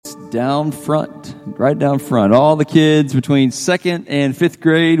down front, right down front. All the kids between 2nd and 5th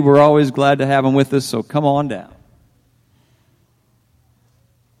grade, we're always glad to have them with us, so come on down.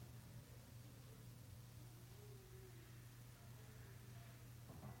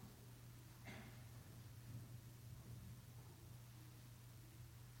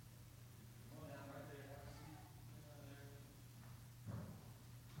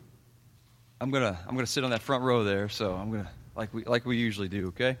 I'm gonna sit on that front row there, so I'm gonna like we usually do,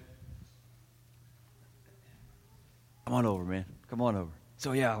 okay? Come on over, man. Come on over.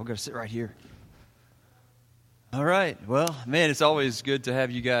 So yeah, we're gonna sit right here. All right. Well, man, it's always good to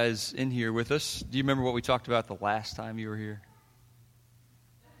have you guys in here with us. Do you remember what we talked about the last time you were here?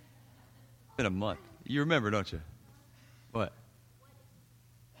 It's been a month. You remember, don't you? What?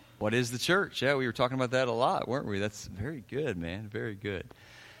 What is the church? Yeah, we were talking about that a lot, weren't we? That's very good, man. Very good.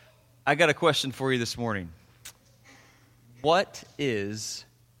 I got a question for you this morning. What is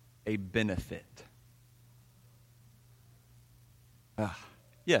a benefit?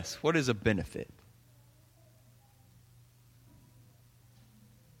 Yes, what is a benefit?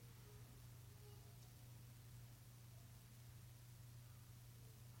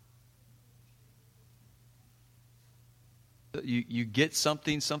 You get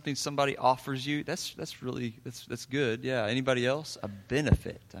something somebody offers you. That's really good. Yeah. Anybody else? A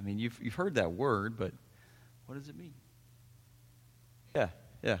benefit. I mean, you've heard that word, but what does it mean? Yeah.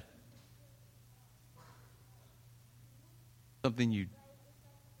 Something you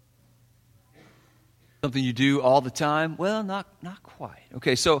do all the time? Well, not quite.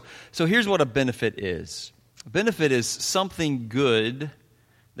 Okay, so here's what a benefit is. A benefit is something good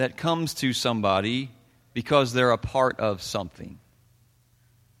that comes to somebody because they're a part of something.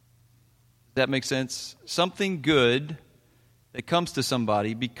 Does that make sense? Something good that comes to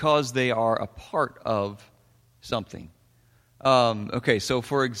somebody because they are a part of something. Okay, so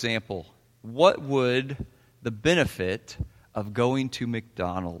for example, what would the benefit of going to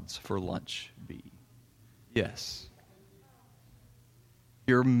McDonald's for lunch be? Yes.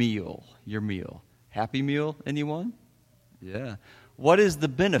 Your meal. Happy Meal, anyone? Yeah. What is the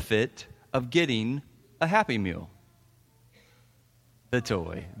benefit of getting a Happy Meal? The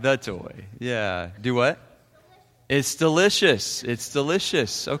toy. Yeah. Do what? It's delicious.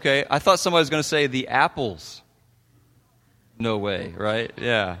 Okay. I thought somebody was going to say the apples. No way, right?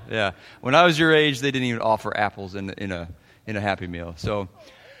 Yeah. When I was your age, they didn't even offer apples in a Happy Meal. So,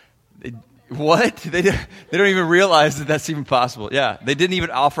 what? They don't even realize that that's even possible. Yeah. They didn't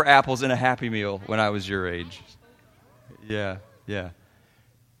even offer apples in a Happy Meal when I was your age. Yeah.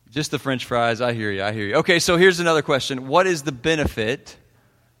 Just the French fries. I hear you. Okay, so here's another question. What is the benefit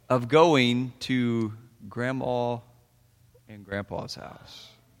of going to Grandma and Grandpa's house?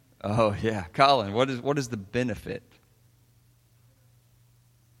 Oh, yeah. Colin, what is the benefit?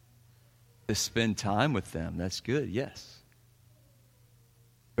 To spend time with them. That's good. Yes.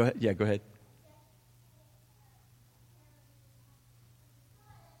 Go ahead. Yeah, go ahead.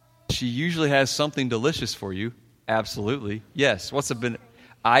 She usually has something delicious for you. Absolutely. Yes. What's the benefit?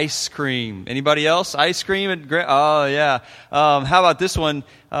 Ice cream. Anybody else? Ice cream at oh yeah. How about this one?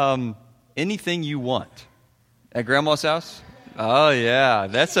 Anything you want at Grandma's house? Oh yeah,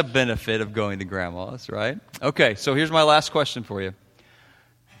 that's a benefit of going to Grandma's, right? Okay, so here's my last question for you.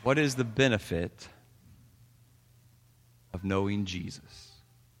 What is the benefit of knowing Jesus?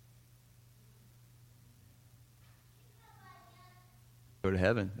 Go to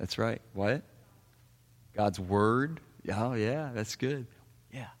heaven. That's right. What? God's Word. Oh yeah, that's good.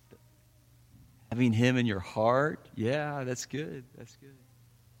 Yeah. Having Him in your heart. Yeah, that's good.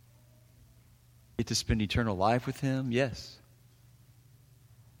 Get to spend eternal life with Him. Yes.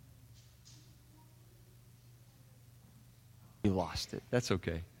 You lost it. That's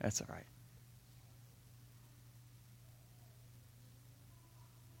okay. That's all right.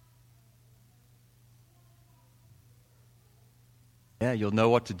 Yeah, you'll know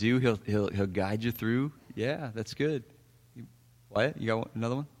what to do. He'll guide you through. Yeah, that's good. What? You got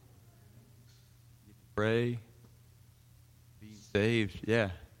another one? Pray. Being saved.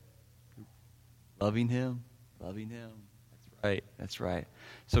 Yeah. Loving Him. That's right.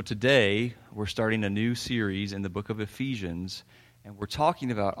 So today, we're starting a new series in the book of Ephesians, and we're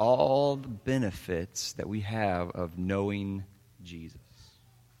talking about all the benefits that we have of knowing Jesus.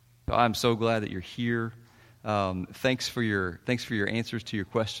 So I'm so glad that you're here. Thanks for your answers to your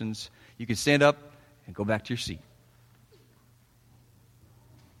questions. You can stand up and go back to your seat.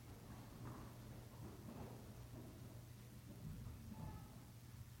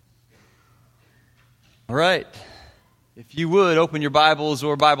 All right. If you would, open your Bibles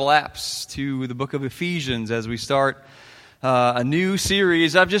or Bible apps to the book of Ephesians as we start a new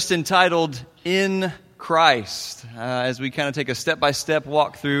series I've just entitled In Christ, as we kind of take a step-by-step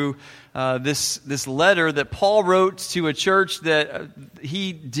walk through this letter that Paul wrote to a church that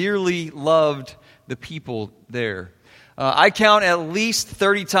he dearly loved the people there. I count at least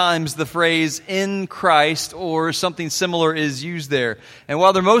 30 times the phrase in Christ or something similar is used there. And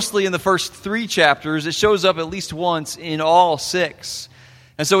while they're mostly in the first 3 chapters, it shows up at least once in all 6.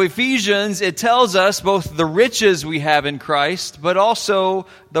 And so Ephesians, it tells us both the riches we have in Christ, but also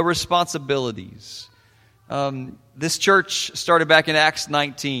the responsibilities. This church started back in Acts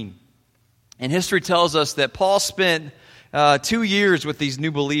 19. And history tells us that Paul spent 2 years with these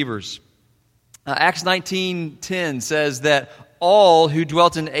new believers. Acts 19:10 says that all who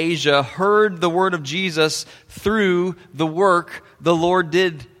dwelt in Asia heard the word of Jesus through the work the Lord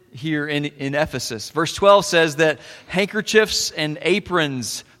did here in Ephesus. Verse 12 says that handkerchiefs and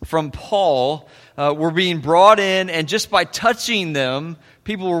aprons from Paul were being brought in, and just by touching them,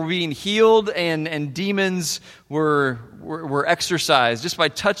 people were being healed and demons were exorcised just by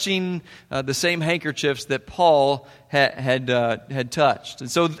touching the same handkerchiefs that Paul had touched.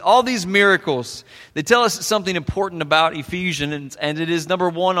 And so all these miracles, they tell us something important about Ephesians, and it is number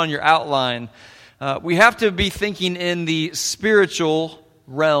 1 on your outline. We have to be thinking in the spiritual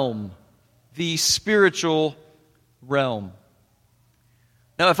realm. The spiritual realm.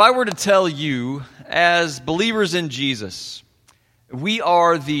 Now, if I were to tell you, as believers in Jesus, we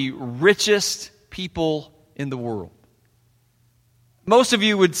are the richest people in the world, most of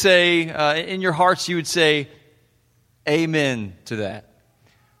you would say, in your hearts, you would say, amen to that.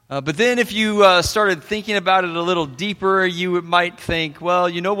 But then if you started thinking about it a little deeper, you might think, well,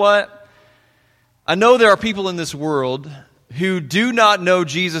 you know what? I know there are people in this world who do not know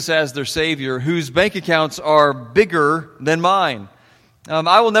Jesus as their Savior, whose bank accounts are bigger than mine.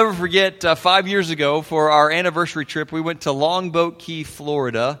 I will never forget 5 years ago for our anniversary trip, we went to Longboat Key,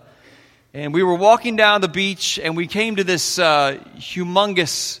 Florida, and we were walking down the beach, and we came to this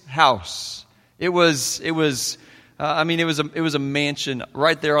humongous house. It was a mansion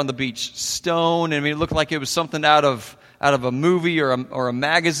right there on the beach, stone. It looked like it was something out of a movie or a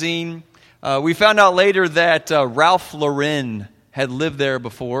magazine. We found out later that Ralph Lauren had lived there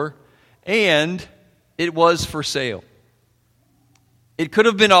before, and it was for sale. It could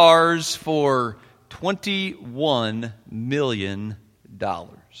have been ours for $21 million.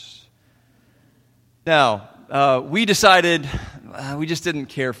 Now, we decided we just didn't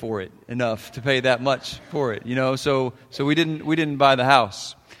care for it enough to pay that much for it, so we didn't buy the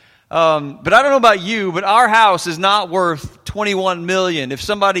house. But I don't know about you, but our house is not worth $21 million. If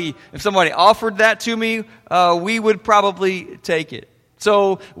somebody offered that to me, we would probably take it.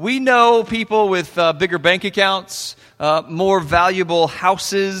 So we know people with bigger bank accounts, more valuable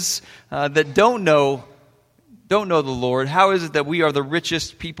houses that don't know the Lord. How is it that we are the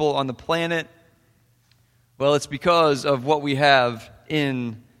richest people on the planet? Well, it's because of what we have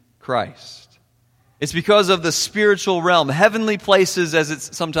in Christ. It's because of the spiritual realm, heavenly places as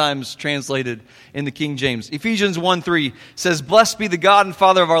it's sometimes translated in the King James. Ephesians 1:3 says, "Blessed be the God and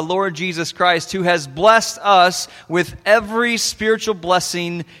Father of our Lord Jesus Christ, who has blessed us with every spiritual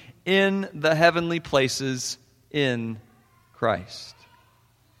blessing in the heavenly places in Christ."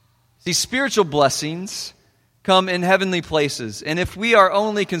 See, spiritual blessings come in heavenly places, and if we are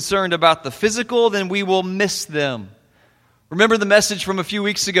only concerned about the physical, then we will miss them. Remember the message from a few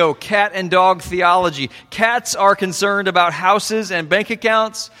weeks ago, cat and dog theology. Cats are concerned about houses and bank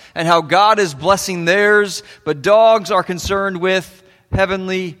accounts and how God is blessing theirs, but dogs are concerned with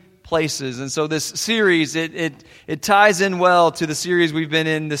heavenly places. And so this series, it ties in well to the series we've been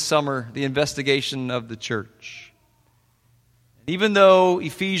in this summer, the investigation of the church. Even though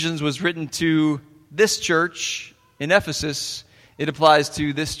Ephesians was written to this church in Ephesus, it applies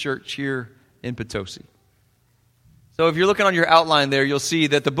to this church here in Potosi. So if you're looking on your outline there, you'll see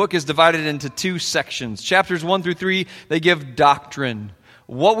that the book is divided into 2 sections. Chapters 1 through 3, they give doctrine,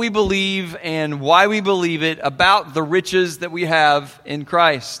 what we believe and why we believe it about the riches that we have in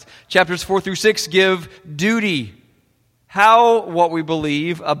Christ. Chapters 4 through 6 give duty, how what we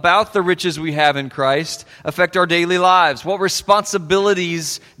believe about the riches we have in Christ affect our daily lives. What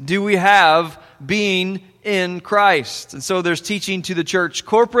responsibilities do we have being in Christ? And so there's teaching to the church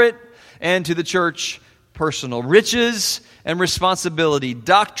corporate and to the church personal. Riches and responsibility,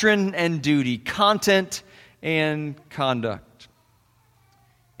 doctrine and duty, content and conduct.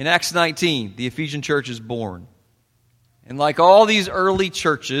 In Acts 19, the Ephesian church is born. And like all these early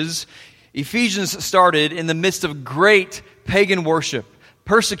churches, Ephesians started in the midst of great pagan worship.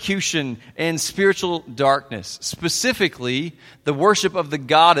 persecution and spiritual darkness, specifically the worship of the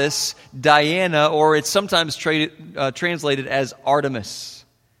goddess Diana, or it's sometimes translated as Artemis.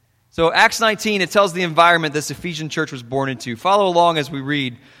 So Acts 19, it tells the environment this Ephesian church was born into. Follow along as we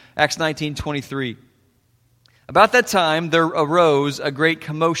read Acts 19:23. About that time, there arose a great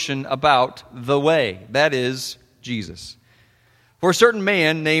commotion about the way, that is, Jesus. For a certain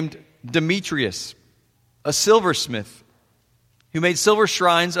man named Demetrius, a silversmith, who made silver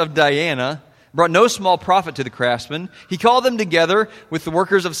shrines of Diana, brought no small profit to the craftsmen. He called them together with the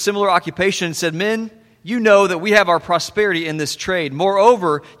workers of similar occupation and said, "Men, you know that we have our prosperity in this trade.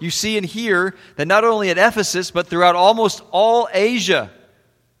 Moreover, you see and hear that not only at Ephesus, but throughout almost all Asia,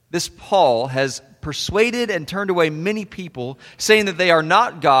 this Paul has persuaded and turned away many people, saying that they are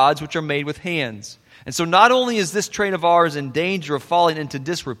not gods which are made with hands. And so not only is this trade of ours in danger of falling into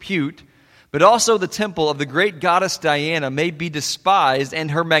disrepute, but also the temple of the great goddess Diana may be despised and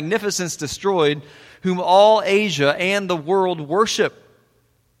her magnificence destroyed, whom all Asia and the world worship."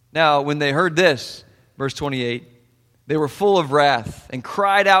 Now, when they heard this, verse 28, they were full of wrath and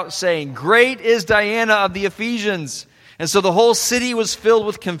cried out, saying, "Great is Diana of the Ephesians." And so the whole city was filled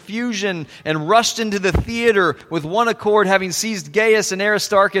with confusion and rushed into the theater with one accord, having seized Gaius and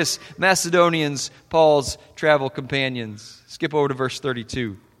Aristarchus, Macedonians, Paul's travel companions. Skip over to verse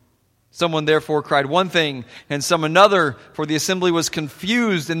 32. Someone therefore cried one thing, and some another, for the assembly was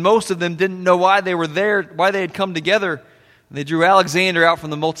confused, and most of them didn't know why they were there, why they had come together. And they drew Alexander out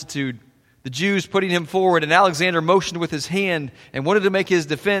from the multitude, the Jews putting him forward, and Alexander motioned with his hand and wanted to make his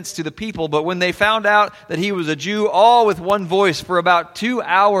defense to the people. But when they found out that he was a Jew, all with one voice for about 2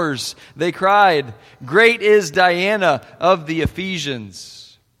 hours, they cried, "Great is Diana of the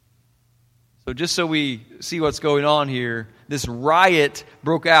Ephesians." So just so we see what's going on here, this riot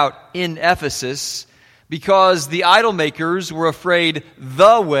broke out in Ephesus because the idol makers were afraid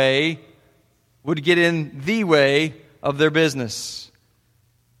the way would get in the way of their business.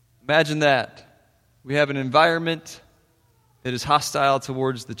 Imagine that. We have an environment that is hostile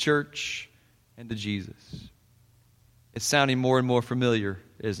towards the church and to Jesus. It's sounding more and more familiar,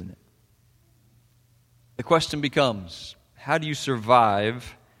 isn't it? The question becomes, how do you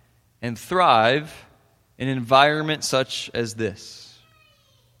survive and thrive in an environment such as this?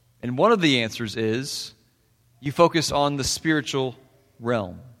 And one of the answers is you focus on the spiritual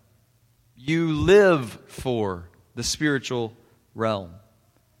realm. You live for the spiritual realm.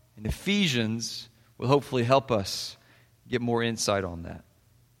 And Ephesians will hopefully help us get more insight on that.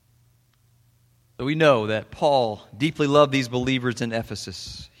 So we know that Paul deeply loved these believers in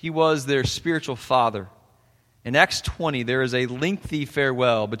Ephesus. He was their spiritual father. In Acts 20, there is a lengthy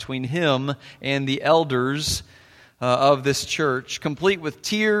farewell between him and the elders of this church, complete with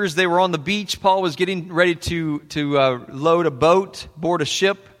tears. They were on the beach. Paul was getting ready to load a boat, board a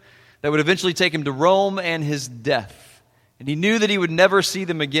ship that would eventually take him to Rome and his death. And he knew that he would never see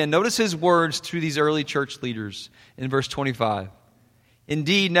them again. Notice his words to these early church leaders in verse 25.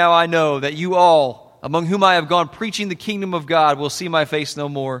 "Indeed, now I know that you all, among whom I have gone preaching the kingdom of God, will see my face no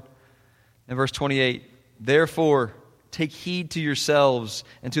more." In verse 28, "Therefore, take heed to yourselves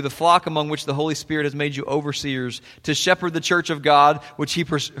and to the flock among which the Holy Spirit has made you overseers, to shepherd the church of God, which he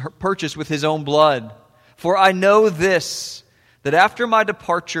purchased with his own blood. For I know this, that after my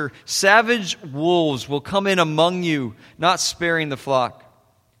departure, savage wolves will come in among you, not sparing the flock.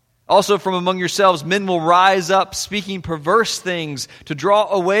 Also from among yourselves, men will rise up, speaking perverse things, to draw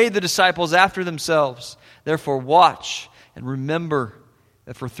away the disciples after themselves. Therefore watch and remember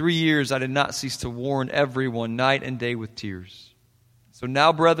that for 3 years I did not cease to warn everyone night and day with tears. So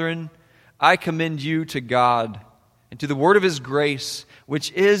now, brethren, I commend you to God and to the word of his grace,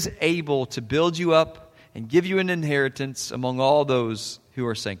 which is able to build you up and give you an inheritance among all those who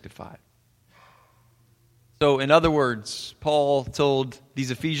are sanctified." So, in other words, Paul told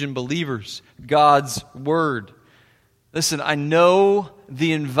these Ephesian believers God's word. Listen, I know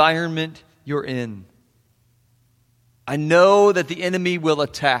the environment you're in. I know that the enemy will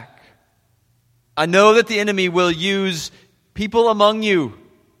attack. I know that the enemy will use people among you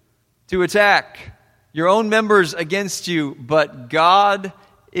to attack your own members against you, but God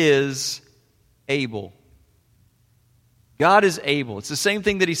is able. God is able. It's the same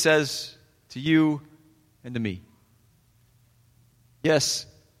thing that he says to you and to me. Yes,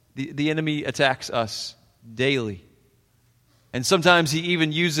 the enemy attacks us daily. And sometimes he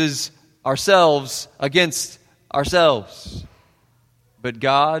even uses ourselves against ourselves. But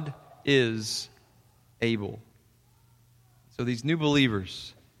God is able. So these new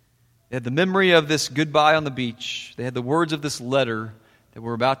believers, they had the memory of this goodbye on the beach. They had the words of this letter that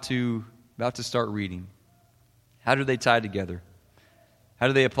we're about to start reading. How do they tie together? How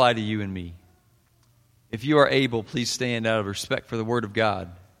do they apply to you and me? If you are able, please stand out of respect for the Word of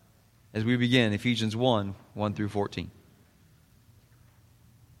God as we begin Ephesians 1, 1 through 14.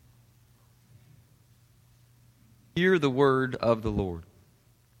 Hear the word of the Lord.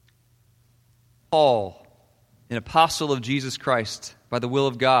 Paul, an apostle of Jesus Christ by the will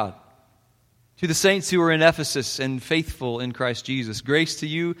of God, to the saints who are in Ephesus and faithful in Christ Jesus, grace to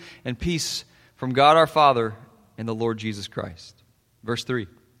you and peace from God our Father and the Lord Jesus Christ. Verse 3.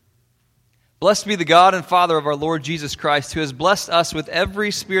 Blessed be the God and Father of our Lord Jesus Christ, who has blessed us with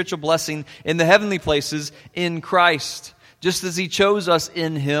every spiritual blessing in the heavenly places in Christ, just as He chose us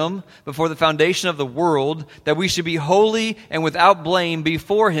in Him before the foundation of the world, that we should be holy and without blame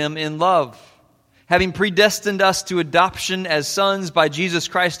before Him in love, having predestined us to adoption as sons by Jesus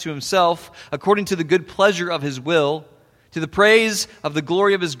Christ to Himself, according to the good pleasure of His will, to the praise of the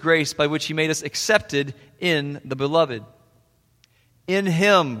glory of His grace, by which He made us accepted in the Beloved. In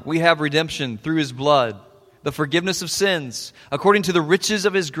Him we have redemption through His blood, the forgiveness of sins, according to the riches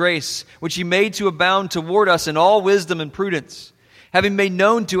of His grace, which He made to abound toward us in all wisdom and prudence, having made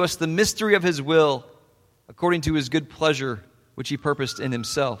known to us the mystery of His will, according to His good pleasure, which He purposed in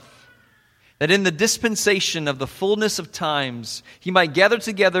Himself, that in the dispensation of the fullness of times He might gather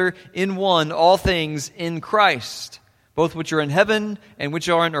together in one all things in Christ, both which are in heaven and which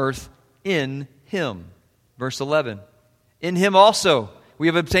are on earth, in Him. Verse 11. In Him also we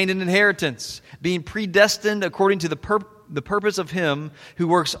have obtained an inheritance, being predestined according to the purpose of Him who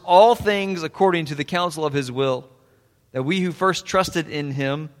works all things according to the counsel of His will, that we who first trusted in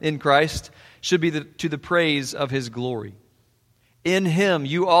Him, in Christ, should be to the praise of His glory. In Him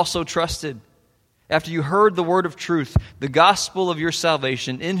you also trusted, after you heard the word of truth, the gospel of your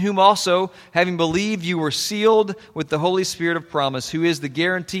salvation, in whom also, having believed, you were sealed with the Holy Spirit of promise, who is the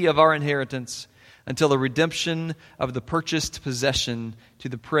guarantee of our inheritance, until the redemption of the purchased possession, to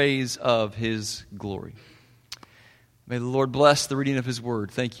the praise of His glory. May the Lord bless the reading of His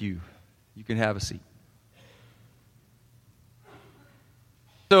word. Thank you. You can have a seat.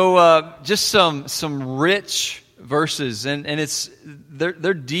 So just some rich verses, and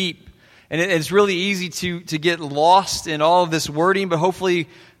they're deep, and it's really easy to get lost in all of this wording, but hopefully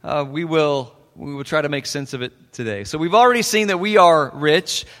we will try to make sense of it today. So we've already seen that we are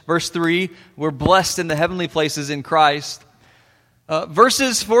rich. Verse 3, we're blessed in the heavenly places in Christ.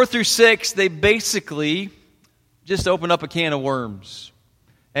 Verses 4 through 6, they basically just open up a can of worms.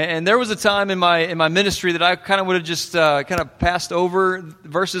 And there was a time in my ministry that I kind of would have just kind of passed over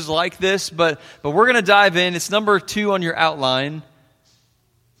verses like this, but we're going to dive in. It's number 2 on your outline,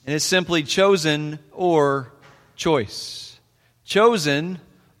 and it's simply chosen or choice. Chosen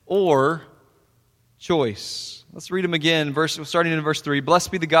or choice. Let's read them again, starting in verse 3.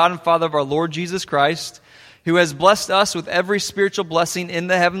 Blessed be the God and Father of our Lord Jesus Christ, who has blessed us with every spiritual blessing in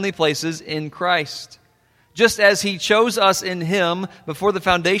the heavenly places in Christ, just as He chose us in Him before the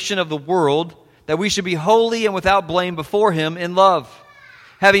foundation of the world, that we should be holy and without blame before Him in love,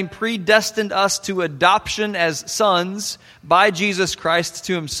 having predestined us to adoption as sons by Jesus Christ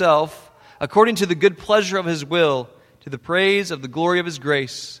to Himself, according to the good pleasure of His will, to the praise of the glory of His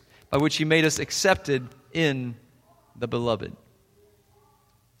grace, by which He made us accepted in the Beloved.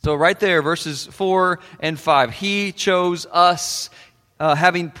 So right there, verses 4 and 5. He chose us,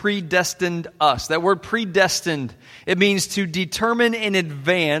 having predestined us. That word predestined, it means to determine in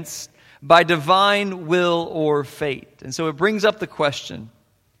advance by divine will or fate. And so it brings up the question,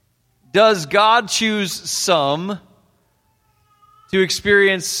 does God choose some to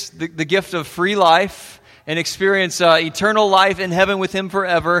experience the gift of free life and experience eternal life in heaven with Him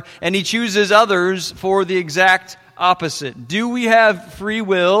forever, and He chooses others for the exact opposite? Do we have free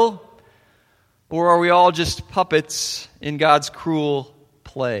will, or are we all just puppets in God's cruel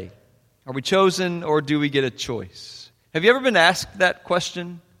play? Are we chosen, or do we get a choice? Have you ever been asked that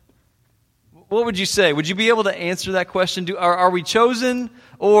question? What would you say? Would you be able to answer that question? Are we chosen,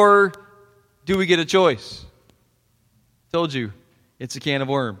 or do we get a choice? Told you, it's a can of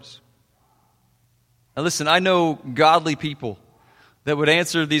worms. Now listen, I know godly people that would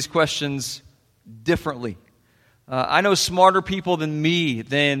answer these questions differently. I know smarter people than me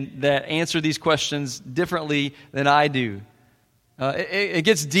that answer these questions differently than I do. It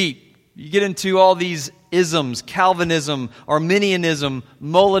gets deep. You get into all these isms, Calvinism, Arminianism,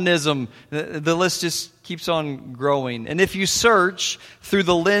 Molinism. The list just keeps on growing. And if you search through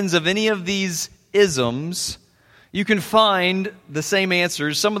the lens of any of these isms, you can find the same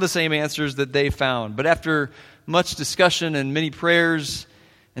answers, some of the same answers that they found. But after much discussion and many prayers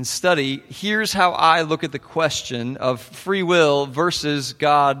and study, here's how I look at the question of free will versus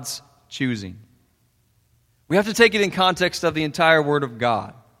God's choosing. We have to take it in context of the entire Word of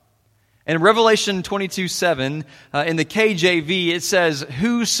God. And in Revelation 22:7, in the KJV, it says,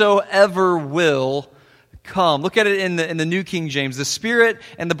 "Whosoever will come." Look at it in the New King James. "The Spirit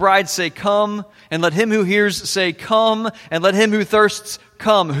and the bride say, 'Come,' and let him who hears say, 'Come,' and let him who thirsts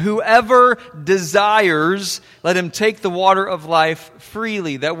come. Whoever desires, let him take the water of life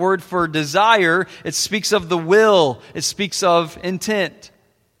freely." That word for desire, it speaks of the will. It speaks of intent.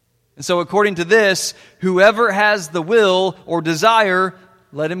 And so according to this, whoever has the will or desire,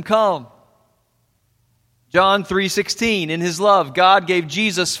 let him come. John 3:16, in His love, God gave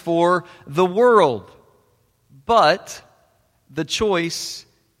Jesus for the world, but the choice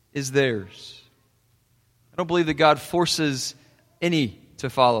is theirs. I don't believe that God forces any to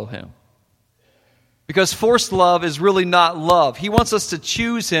follow Him, because forced love is really not love. He wants us to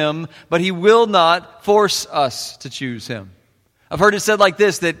choose Him, but He will not force us to choose Him. I've heard it said like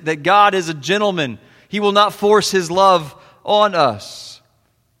this, that God is a gentleman. He will not force His love on us.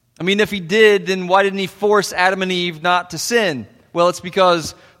 I mean, if He did, then why didn't He force Adam and Eve not to sin? Well, it's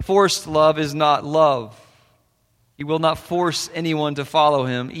because forced love is not love. He will not force anyone to follow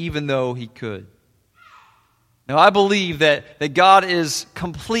Him, even though He could. Now, I believe that God is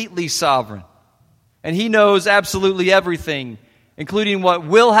completely sovereign, and He knows absolutely everything, including what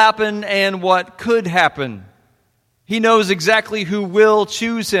will happen and what could happen. He knows exactly who will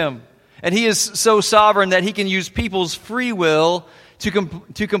choose Him, and He is so sovereign that He can use people's free will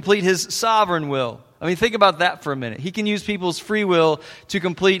to complete His sovereign will. I mean, think about that for a minute. He can use people's free will to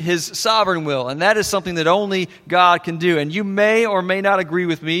complete His sovereign will, and that is something that only God can do. And you may or may not agree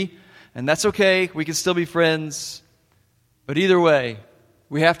with me, and that's okay. We can still be friends. But either way,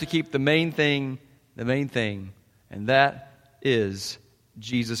 we have to keep the main thing, and that is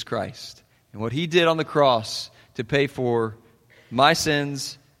Jesus Christ and what He did on the cross to pay for my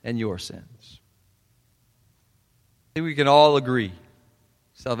sins and your sins. I think we can all agree.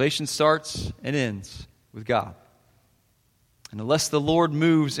 Salvation starts and ends with God. And unless the Lord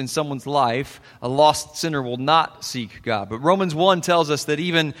moves in someone's life, a lost sinner will not seek God. But Romans 1 tells us that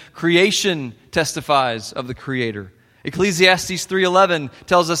even creation testifies of the Creator. Ecclesiastes 3:11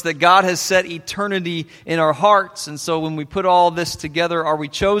 tells us that God has set eternity in our hearts. And so when we put all this together, are we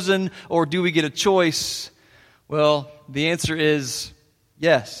chosen or do we get a choice? Well, the answer is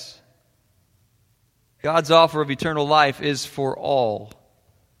yes. God's offer of eternal life is for all.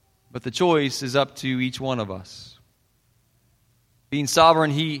 But the choice is up to each one of us. Being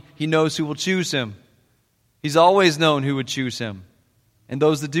sovereign, He knows who will choose Him. He's always known who would choose Him. And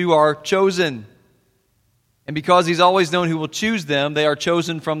those that do are chosen. And because He's always known who will choose them, they are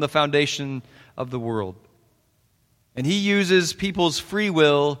chosen from the foundation of the world. And He uses people's free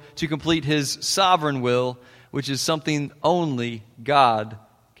will to complete His sovereign will, which is something only God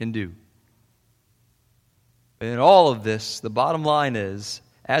can do. And in all of this, the bottom line is,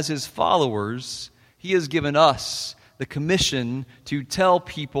 as His followers, He has given us the commission to tell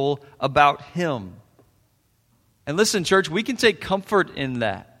people about Him. And listen, church, we can take comfort in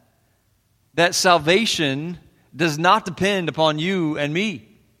that. That salvation does not depend upon you and me.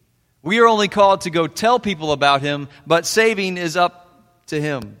 We are only called to go tell people about Him, but saving is up to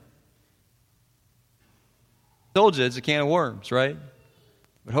Him. I told you, it's a can of worms, right?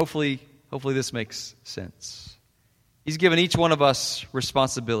 But hopefully this makes sense. He's given each one of us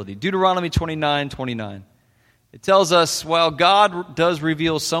responsibility. Deuteronomy 29:29. It tells us, while God does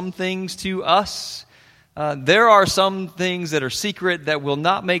reveal some things to us, there are some things that are secret that will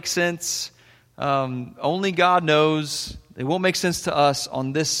not make sense. Only God knows. They won't make sense to us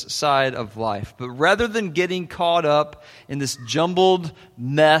on this side of life. But rather than getting caught up in this jumbled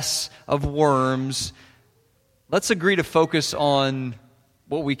mess of worms, let's agree to focus on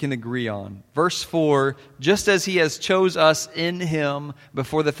what we can agree on. Verse 4, just as He has chose us in Him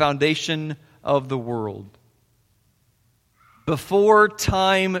before the foundation of the world. Before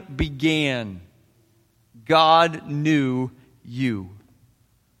time began, God knew you.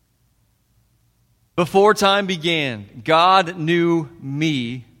 Before time began, God knew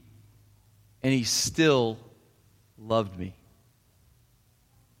me, and He still loved me.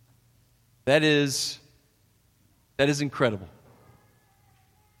 That is incredible.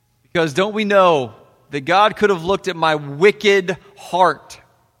 Because don't we know that God could have looked at my wicked heart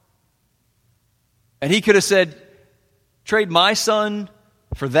and He could have said, trade my son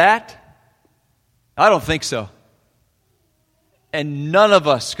for that? I don't think so. And none of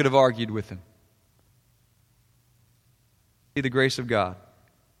us could have argued with Him. See the grace of God.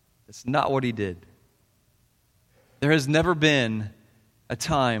 That's not what He did. There has never been a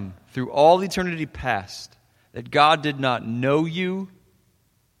time through all eternity past that God did not know you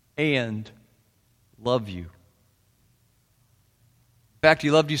and love you. In fact,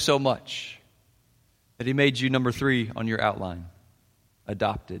 He loved you so much that He made you number 3 on your outline.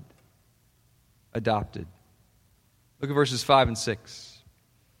 Adopted. Adopted. Look at verses 5 and 6.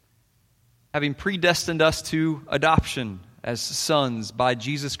 Having predestined us to adoption as sons by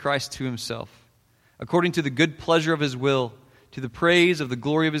Jesus Christ to Himself, according to the good pleasure of His will, to the praise of the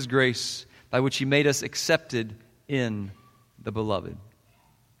glory of His grace, by which He made us accepted in the Beloved.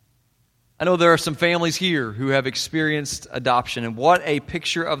 I know there are some families here who have experienced adoption, and what a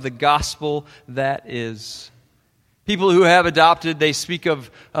picture of the gospel that is. People who have adopted, they speak of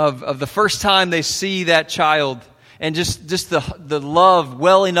the first time they see that child, and just the love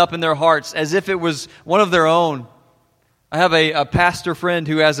welling up in their hearts as if it was one of their own. I have a pastor friend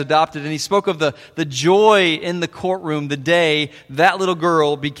who has adopted, and he spoke of the joy in the courtroom the day that little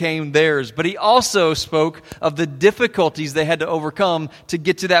girl became theirs. But he also spoke of the difficulties they had to overcome to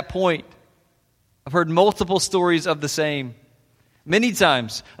get to that point. I've heard multiple stories of the same. Many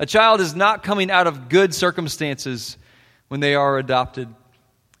times, a child is not coming out of good circumstances when they are adopted.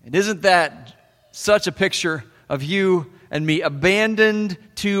 And isn't that such a picture of you and me, abandoned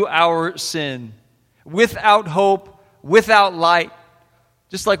to our sin, without hope, without light,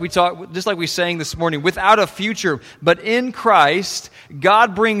 just like we sang this morning, without a future. But in Christ,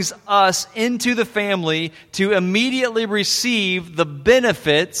 God brings us into the family to immediately receive the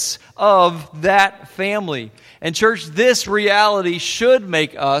benefits of that family. And church, this reality should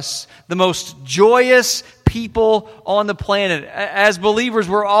make us the most joyous people on the planet. As believers,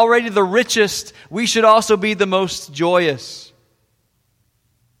 we're already the richest. We should also be the most joyous.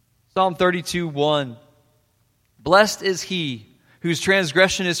 Psalm 32:1. Blessed is he whose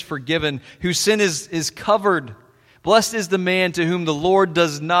transgression is forgiven, whose sin is covered. Blessed is the man to whom the Lord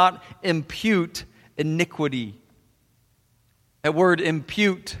does not impute iniquity. That word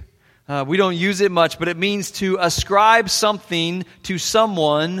impute, we don't use it much, but it means to ascribe something to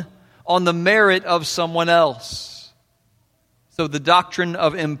someone on the merit of someone else. So the doctrine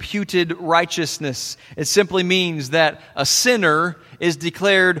of imputed righteousness, it simply means that a sinner is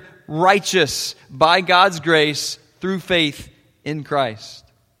declared righteous by God's grace through faith in Christ.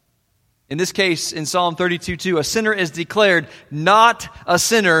 In this case, in Psalm 32:2, a sinner is declared not a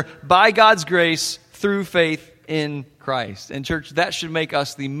sinner by God's grace through faith in Christ. And church, that should make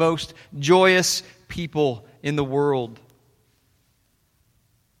us the most joyous people in the world.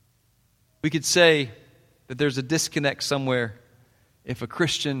 We could say that there's a disconnect somewhere if a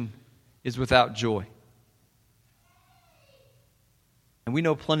Christian is without joy. And we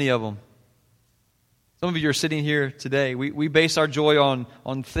know plenty of them. Some of you are sitting here today. We base our joy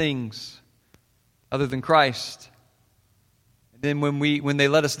on things other than Christ. And then when they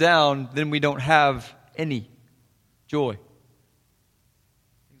let us down, then we don't have any joy.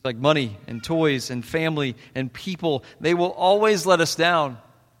 Things like money and toys and family and people, they will always let us down.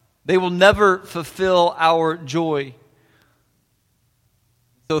 They will never fulfill our joy.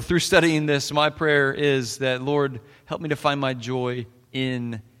 So through studying this, my prayer is that, Lord, help me to find my joy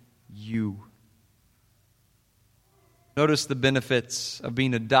in you. Notice the benefits of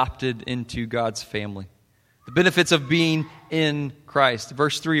being adopted into God's family. The benefits of being in Christ.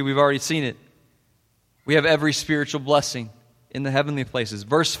 Verse 3, we've already seen it. We have every spiritual blessing in the heavenly places.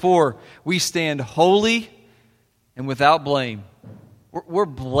 Verse 4, we stand holy and without blame. We're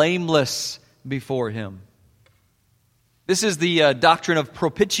blameless before Him. This is the doctrine of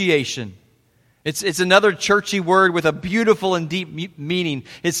propitiation. It's another churchy word with a beautiful and deep meaning.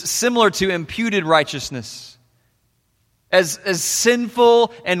 It's similar to imputed righteousness. As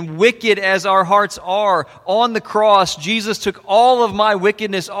sinful and wicked as our hearts are, on the cross, Jesus took all of my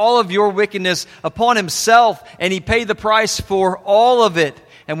wickedness, all of your wickedness upon Himself, and He paid the price for all of it.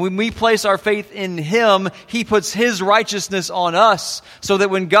 And when we place our faith in Him, He puts His righteousness on us, so that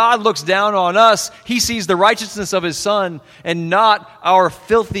when God looks down on us, He sees the righteousness of His Son and not our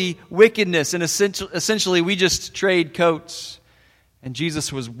filthy wickedness. And essentially, we just trade coats. And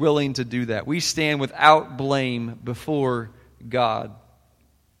Jesus was willing to do that. We stand without blame before God.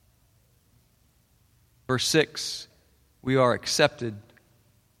 Verse 6, we are accepted.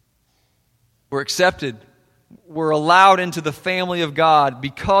 We're accepted. We're allowed into the family of God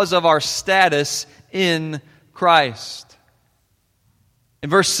because of our status in Christ. In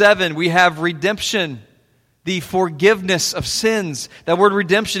verse 7, we have redemption. The forgiveness of sins. That word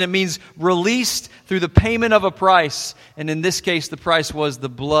redemption, it means released through the payment of a price. And in this case, the price was the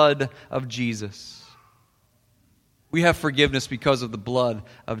blood of Jesus. We have forgiveness because of the blood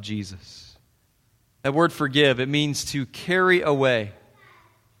of Jesus. That word forgive, it means to carry away.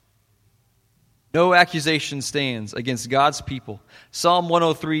 No accusation stands against God's people. Psalm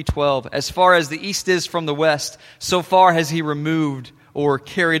 103:12. As far as the east is from the west, so far has He removed or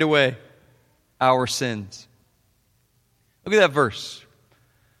carried away our sins. Look at that verse.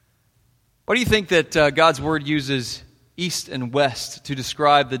 Why do you think that God's Word uses east and west to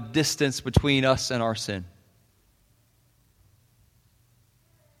describe the distance between us and our sin?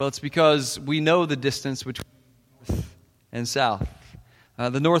 Well, it's because we know the distance between north and south.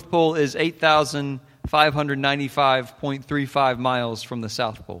 The North Pole is 8,595.35 miles from the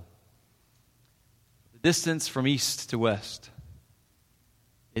South Pole. The distance from east to west,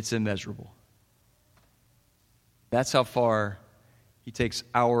 it's immeasurable. That's how far He takes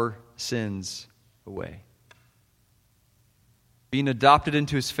our sins away. Being adopted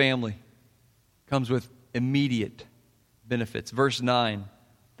into His family comes with immediate benefits. Verse 9,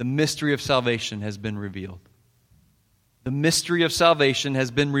 the mystery of salvation has been revealed. The mystery of salvation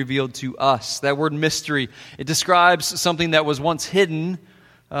has been revealed to us. That word mystery, it describes something that was once hidden,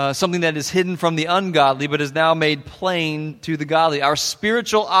 something that is hidden from the ungodly, but is now made plain to the godly. Our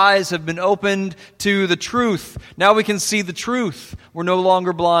spiritual eyes have been opened to the truth. Now we can see the truth. We're no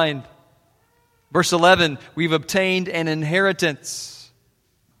longer blind. Verse 11, we've obtained an inheritance.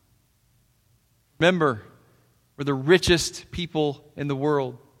 Remember, we're the richest people in the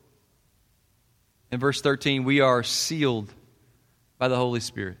world. In verse 13, we are sealed by the Holy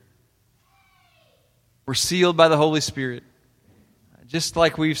Spirit. We're sealed by the Holy Spirit. Just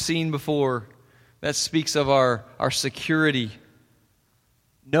like we've seen before, that speaks of our security.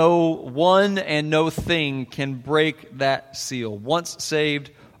 No one and no thing can break that seal. Once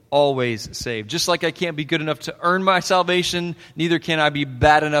saved, always saved. Just like I can't be good enough to earn my salvation, neither can I be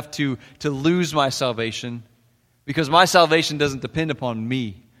bad enough to lose my salvation, because my salvation doesn't depend upon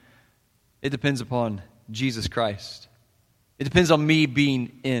me. It depends upon Jesus Christ. It depends on me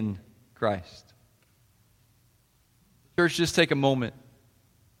being in Christ. Church, just take a moment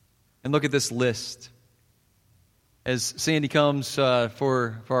and look at this list. As Sandy comes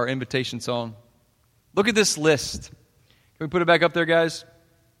for our invitation song, look at this list. Can we put it back up there, guys?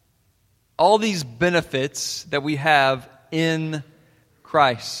 All these benefits that we have in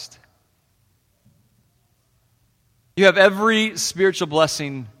Christ. You have every spiritual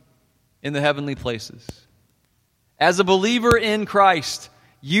blessing in the heavenly places. As a believer in Christ,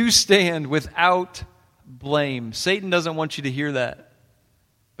 you stand without blame. Satan doesn't want you to hear that,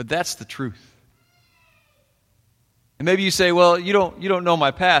 but that's the truth. And maybe you say, well, you don't know my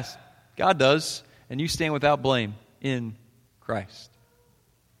past. God does, and you stand without blame in Christ.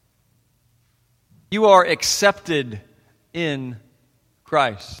 You are accepted in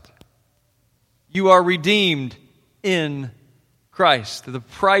Christ. You are redeemed in Christ. The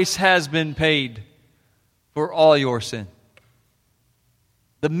price has been paid for all your sin.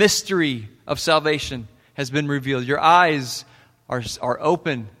 The mystery of salvation has been revealed. Your eyes are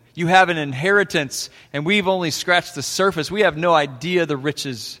open. You have an inheritance, and we've only scratched the surface. We have no idea the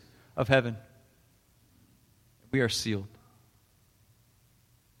riches of heaven. We are sealed.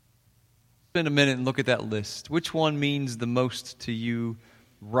 Spend a minute and look at that list. Which one means the most to you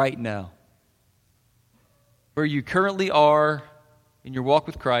right now? Where you currently are in your walk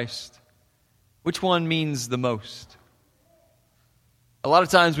with Christ, which one means the most? A lot of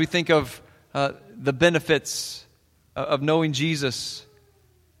times we think of the benefits of knowing Jesus.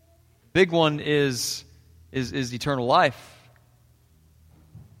 Big one is eternal life.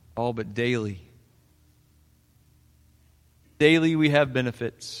 All but daily. Daily we have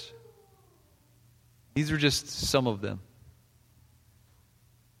benefits. These are just some of them.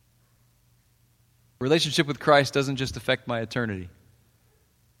 Relationship with Christ doesn't just affect my eternity. It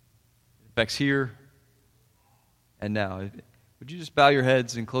affects here and now. Would you just bow your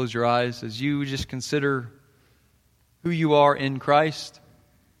heads and close your eyes as you just consider who you are in Christ?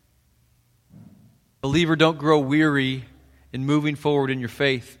 Believer, don't grow weary in moving forward in your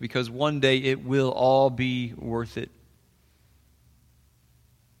faith, because one day it will all be worth it.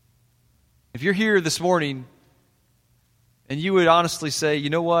 If you're here this morning and you would honestly say, you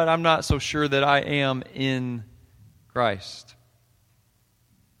know what, I'm not so sure that I am in Christ.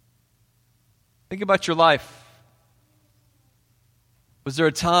 Think about your life. Was there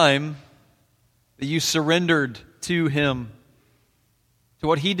a time that you surrendered to Him, to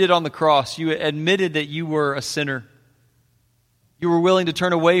what He did on the cross? You admitted that you were a sinner. You were willing to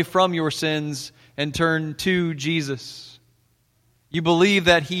turn away from your sins and turn to Jesus. You believe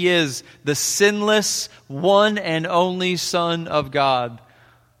that He is the sinless, one and only Son of God,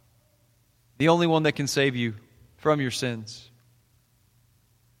 the only one that can save you from your sins.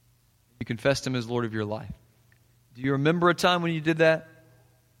 You confessed Him as Lord of your life. Do you remember a time when you did that?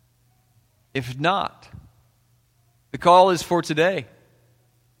 If not, the call is for today.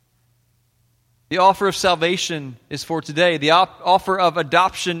 The offer of salvation is for today. The offer of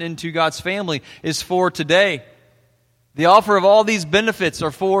adoption into God's family is for today. The offer of all these benefits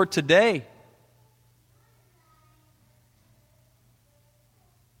are for today.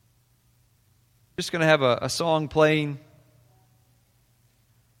 Just going to have a song playing.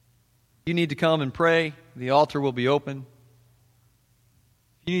 You need to come and pray. The altar will be open.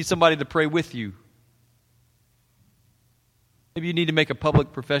 You need somebody to pray with you. Maybe you need to make a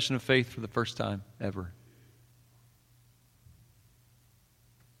public profession of faith for the first time ever.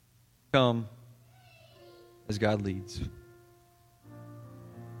 Come as God leads.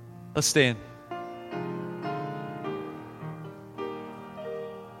 Let's stand.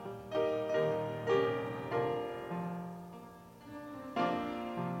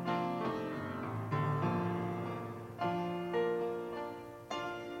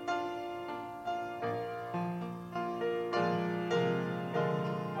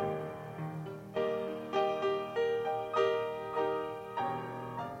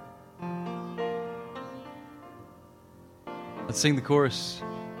 Let's sing the chorus.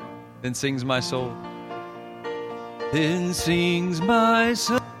 Then sings my soul. Then sings my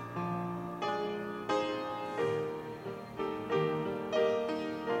soul.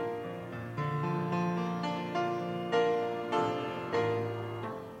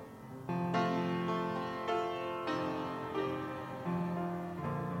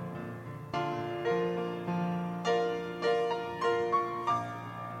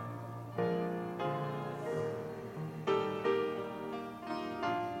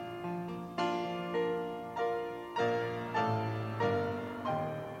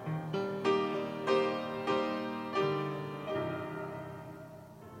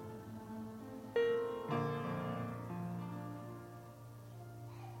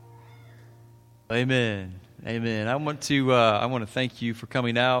 Amen. Amen. I want to thank you for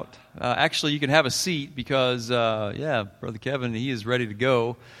coming out. Actually, you can have a seat because, Brother Kevin, he is ready to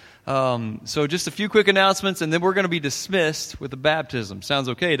go. So just a few quick announcements, and then we're going to be dismissed with the baptism. Sounds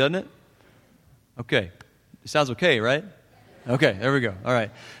okay, doesn't it? Okay. It sounds okay, right? Okay, there we go. All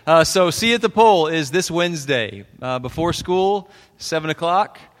right. So See at the Pole is this Wednesday before school, 7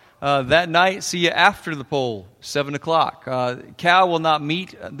 o'clock. That night, see you after the poll, 7 o'clock. Cal will not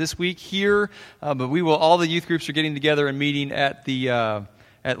meet this week here, but we will. All the youth groups are getting together and meeting at the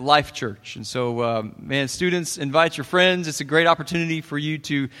at Life Church. And so, students, invite your friends. It's a great opportunity for you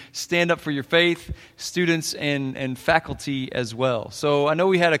to stand up for your faith, students and faculty as well. So I know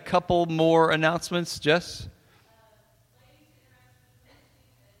we had a couple more announcements. Jess?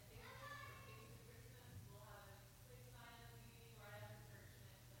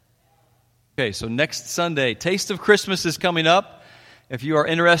 Okay, so next Sunday, Taste of Christmas is coming up. If you are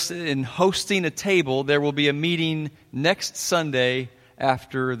interested in hosting a table, there will be a meeting next Sunday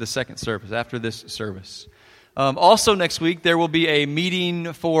after the second service, after this service. Also next week, there will be a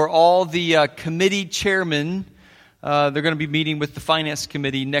meeting for all the committee chairmen. They're going to be meeting with the finance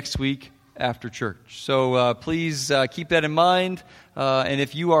committee next week after church. So please keep that in mind. And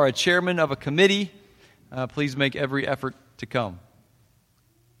if you are a chairman of a committee, please make every effort to come.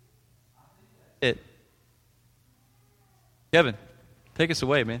 Kevin, take us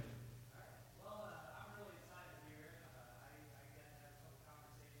away, man. I'm really excited here. I got to have some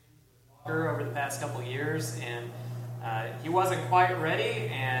conversations with Walker over the past couple of years, and he wasn't quite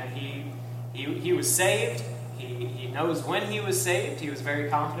ready, and he was saved. He knows when he was saved. He was very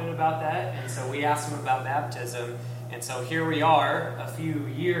confident about that, and so we asked him about baptism. And so here we are, a few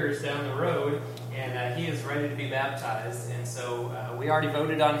years down the road, and he is ready to be baptized. And so we already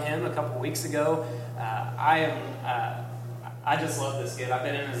voted on him a couple weeks ago. I just love this kid. I've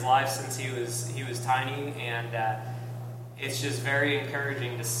been in his life since he was tiny, and it's just very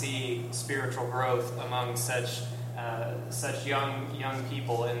encouraging to see spiritual growth among such young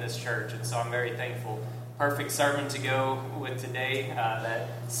people in this church. And so I'm very thankful. Perfect sermon to go with today, that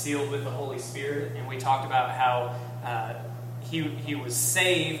sealed with the Holy Spirit. And we talked about how he was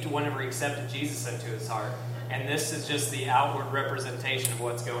saved whenever he accepted Jesus into his heart. And this is just the outward representation of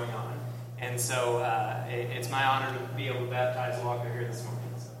what's going on. And so it's my honor to be able to baptize Walker here this morning.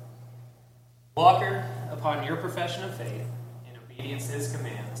 So, Walker, upon your profession of faith, in obedience to his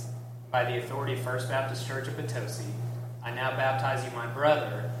commands, by the authority of First Baptist Church of Potosi, I now baptize you, my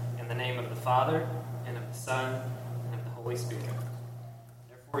brother, in the name of the Father, and of the Son, and of the Holy Spirit.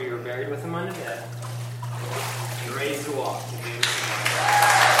 Therefore you are buried with him unto death, and raised to walk in the newness of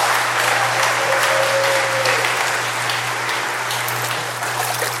life.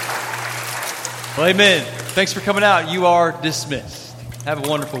 Well, amen. Thanks for coming out. You are dismissed. Have a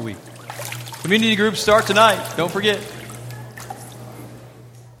wonderful week. Community groups start tonight. Don't forget.